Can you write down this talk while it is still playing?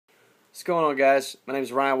What's going on, guys? My name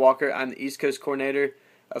is Ryan Walker. I'm the East Coast coordinator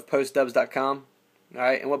of PostDubs.com.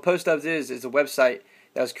 Alright, and what PostDubs is a website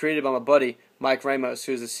that was created by my buddy Mike Ramos,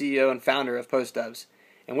 who is the CEO and founder of PostDubs.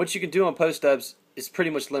 And what you can do on PostDubs is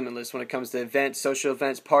pretty much limitless when it comes to events, social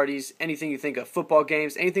events, parties, anything you think of, football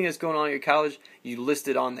games, anything that's going on at your college, you list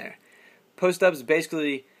it on there. PostDubs is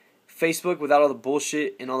basically Facebook without all the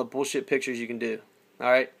bullshit and all the bullshit pictures you can do.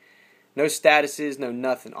 Alright? No statuses, no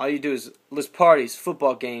nothing. All you do is list parties,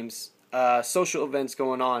 football games, social events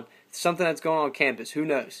going on, something that's going on campus. Who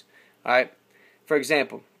knows? Alright? For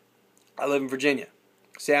example, I live in Virginia.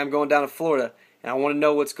 Say I'm going down to Florida and I want to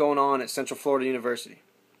know what's going on at Central Florida University.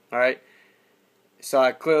 Alright? So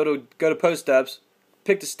I go to PostDubs,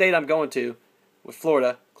 pick the state I'm going to with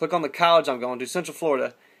Florida, click on the college I'm going to, Central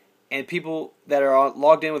Florida, and people that are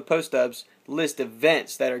logged in with PostDubs list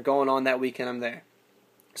events that are going on that weekend I'm there.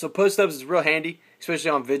 So PostDubs is real handy, especially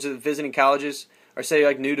on visiting colleges, or say you're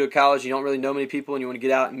like new to a college, you don't really know many people, and you want to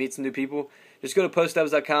get out and meet some new people. Just go to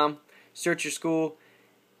postdubs.com, search your school,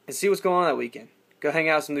 and see what's going on that weekend. Go hang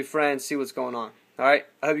out with some new friends, see what's going on. Alright,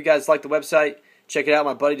 I hope you guys like the website. Check it out.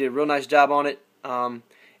 My buddy did a real nice job on it.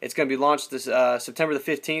 It's going to be launched this September the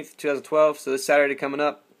 15th, 2012, so this Saturday coming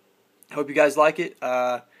up. I hope you guys like it.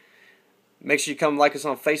 Make sure you come like us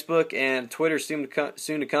on Facebook and Twitter soon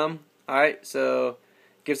to come. Alright, so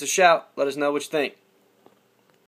give us a shout. Let us know what you think.